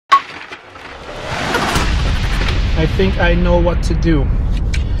I think I know what to do.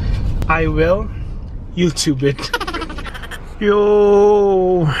 I will YouTube it.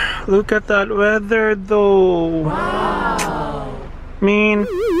 Yo, look at that weather though. Wow. Man,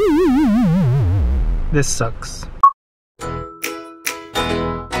 this sucks.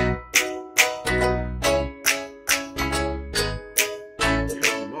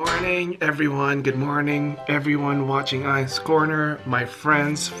 Everyone, good morning everyone watching I's Corner, my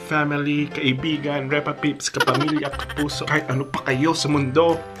friends, family, kaibigan, repa peeps, kapamilya, kapuso, kahit ano pa kayo sa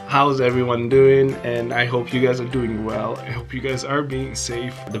mundo. How's everyone doing? And I hope you guys are doing well. I hope you guys are being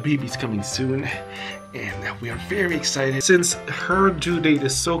safe. The baby's coming soon and we are very excited since her due date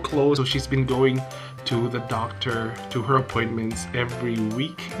is so close. So she's been going to the doctor, to her appointments every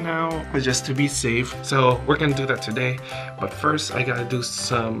week now, just to be safe. So we're gonna do that today, but first I gotta do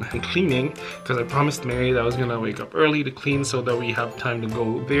some cleaning because I promised Mary that I was gonna wake up early to clean so that we have time to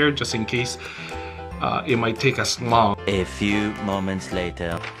go there just in case it might take us long. A few moments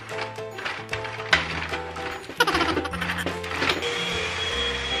later.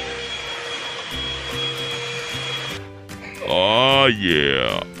 Oh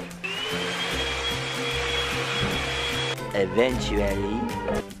yeah. Eventually.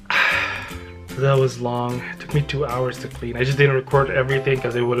 That was long. It took me 2 hours to clean. I just didn't record everything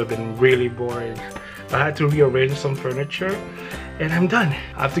because it would have been really boring. I had to rearrange some furniture and I'm done.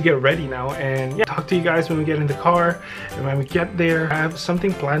 I have to get ready now and yeah, talk to you guys when we get in the car. And when we get there, I have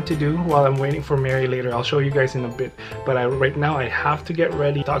something planned to do while I'm waiting for Mary later. I'll show you guys in a bit. But right now I have to get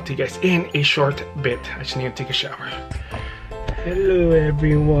ready. Talk to you guys in a short bit. I just need to take a shower. Hello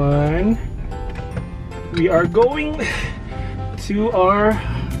everyone. We are going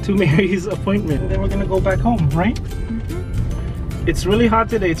to Mary's appointment and then we're gonna go back home, right? It's really hot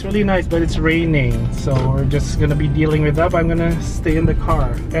today, it's really nice, but it's raining, so we're just gonna be dealing with that. I'm gonna stay in the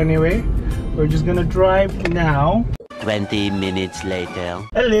car anyway. We're just gonna drive now. 20 minutes later.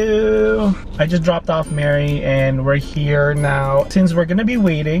 Hello, I just dropped off Mary and we're here now. Since we're gonna be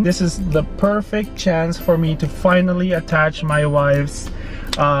waiting, this is the perfect chance for me to finally attach my wife's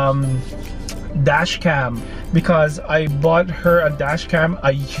dash cam, because I bought her a dash cam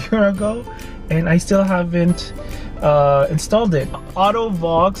a year ago and I still haven't installed it.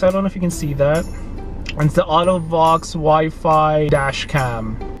 Auto-Vox, I don't know if you can see that. It's the Auto-Vox Wi-Fi dash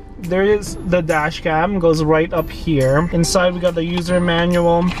cam. There is the dash cam, goes right up here. Inside we got the user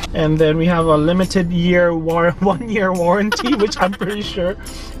manual and then we have a limited 1 year warranty, which I'm pretty sure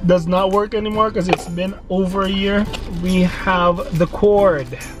does not work anymore because it's been over a year. We have the cord,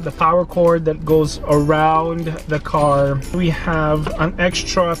 the power cord that goes around the car. We have an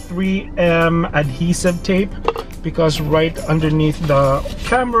extra 3M adhesive tape because right underneath the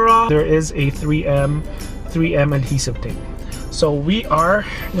camera there is a 3M adhesive tape. So we are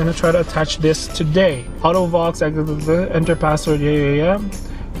gonna try to attach this today. Auto-Vox, enter password, yeah.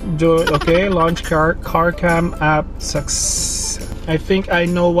 Do it, okay, launch car cam app, success. I think I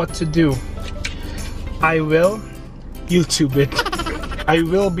know what to do. I will YouTube it. I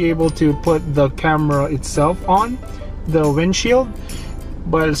will be able to put the camera itself on the windshield,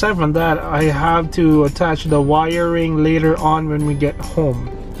 but aside from that, I have to attach the wiring later on when we get home.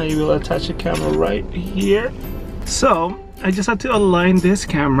 I will attach the camera right here. So I just have to align this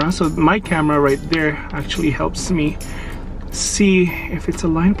camera, so my camera right there actually helps me see if it's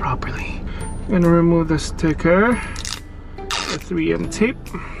aligned properly. I'm gonna remove the sticker, the 3M tape.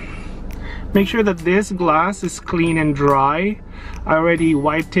 Make sure that this glass is clean and dry. I already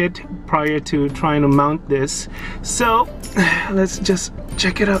wiped it prior to trying to mount this. So let's just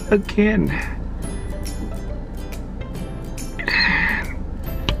check it out again.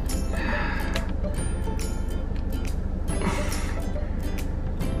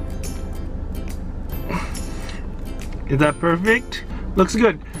 Is that perfect? Looks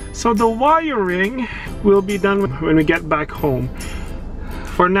good. So the wiring will be done when we get back home.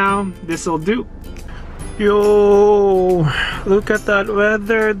 For now, this will do. Yo, look at that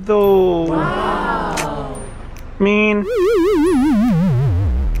weather though. Wow. Man,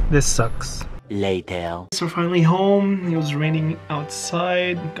 this sucks. Later. So we're finally home. It was raining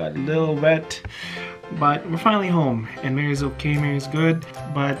outside, got a little wet, but we're finally home and Mary's okay, Mary's good.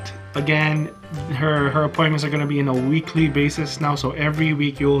 But again, her appointments are going to be in a weekly basis now, so every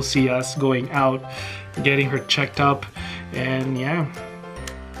week you'll see us going out getting her checked up. And yeah,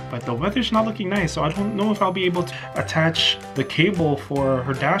 but the weather's not looking nice, so I don't know if I'll be able to attach the cable for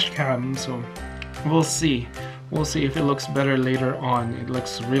her dash cam, so we'll see. We'll see if it looks better later on. It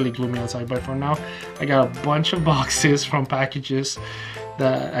looks really gloomy outside, but for now I got a bunch of boxes from packages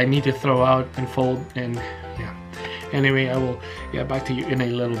that I need to throw out and fold, and yeah. Anyway, I will get back to you in a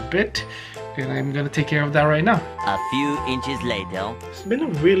little bit. and I'm gonna take care of that right now. A few inches later. It's been a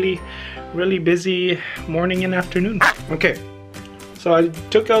really busy morning and afternoon. Okay, so I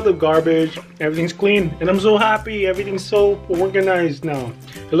took out the garbage, everything's clean, and I'm so happy, everything's so organized now.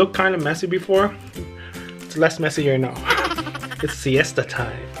 It looked kind of messy before, it's less messier now. It's siesta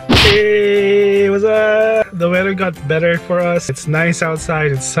time. Hey, what's up? The weather got better for us. It's nice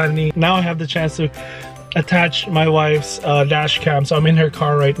outside, it's sunny. Now I have the chance to attach my wife's dash cam, so I'm in her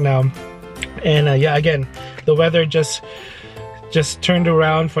car right now. And yeah, again, the weather just turned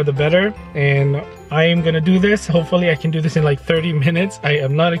around for the better, and I am gonna do this. Hopefully I can do this in like 30 minutes. I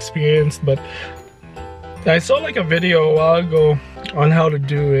am not experienced, but I saw like a video a while ago on how to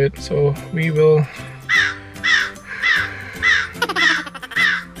do it, so we will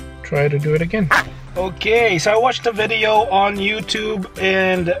try to do it again. Okay, so I watched a video on YouTube,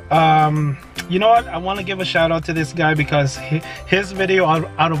 and you know what, I want to give a shout out to this guy because his video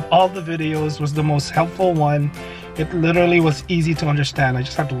out of all the videos was the most helpful one. It literally was easy to understand. I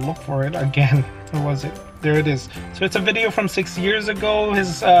just had to look for it again. Where was it? There it is. So it's a video from 6 years ago.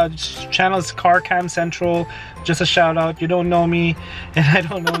 His channel is Car Cam Central. Just a shout out. You don't know me and I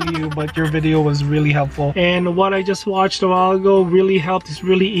don't know you, but your video was really helpful. And what I just watched a while ago really helped. It's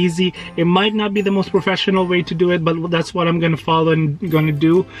really easy. It might not be the most professional way to do it, but that's what I'm going to follow and going to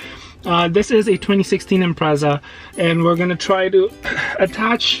do. This is a 2016 Impreza, and we're going to try to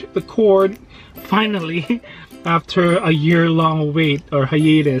attach the cord finally after a year-long wait or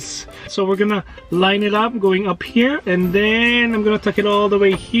hiatus. So we're gonna line it up going up here, and then I'm gonna tuck it all the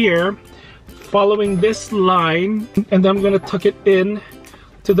way here following this line, and then I'm gonna tuck it in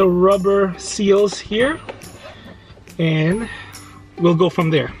to the rubber seals here, and we'll go from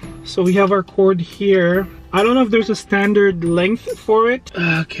there. So we have our cord here. I don't know if there's a standard length for it.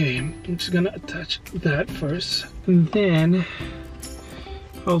 Okay, I'm just gonna attach that first, and then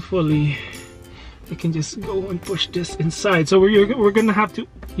hopefully I can just go and push this inside. So we're gonna have to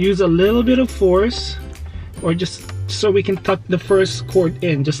use a little bit of force, or just so we can tuck the first cord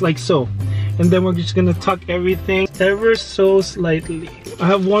in, just like so. And then we're just gonna tuck everything ever so slightly. I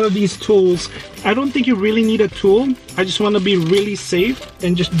have one of these tools. I don't think you really need a tool. I just want to be really safe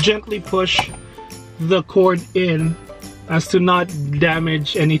and just gently push the cord in as to not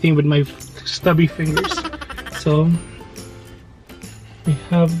damage anything with my stubby fingers. So we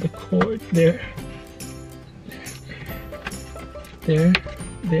have the cord there.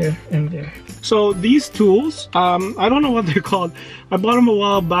 There, and there. So these tools, I don't know what they're called. I bought them a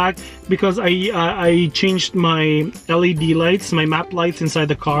while back because I changed my LED lights, my map lights inside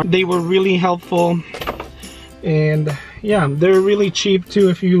the car. They were really helpful, and yeah, they're really cheap too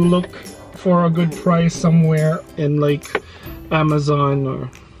if you look for a good price somewhere in like Amazon or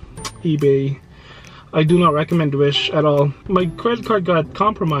eBay. I do not recommend Wish at all. My credit card got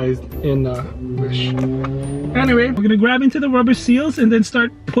compromised in Wish. Anyway, we're gonna grab into the rubber seals and then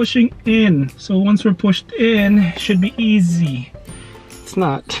start pushing in. So once we're pushed in, it should be easy. It's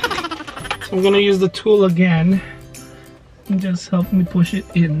not. So I'm gonna use the tool again and just help me push it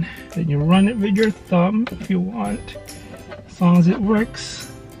in. Then you run it with your thumb if you want, as long as it works.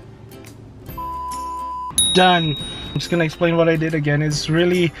 Done. I'm just gonna explain what I did again. It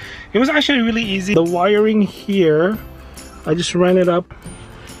was actually really easy. The wiring here, I just ran it up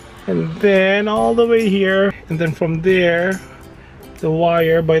and then all the way here, and then from there the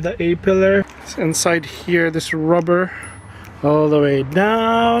wire by the A-pillar inside here, this rubber all the way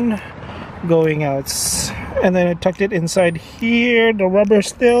down going out, and then I tucked it inside here, the rubber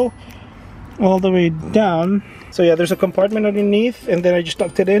still all the way down. So yeah, there's a compartment underneath, and then I just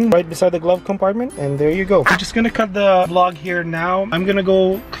tucked it in right beside the glove compartment, and there you go. I'm just gonna cut the vlog here now. I'm gonna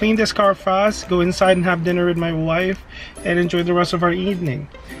go clean this car fast, go inside and have dinner with my wife, and enjoy the rest of our evening.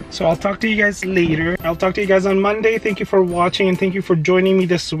 So I'll talk to you guys later. I'll talk to you guys on Monday. Thank you for watching, and thank you for joining me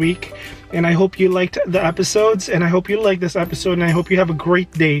this week. And I hope you liked the episodes, and I hope you like this episode, and I hope you have a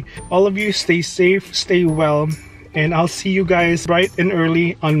great day. All of you stay safe, stay well, and I'll see you guys bright and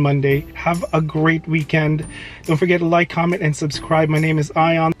early on Monday. Have a great weekend. Don't forget to like, comment, and subscribe. My name is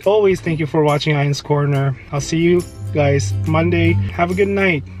Ion. Always thank you for watching Ion's Corner. I'll see you guys Monday. Have a good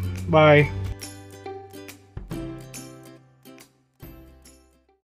night. Bye.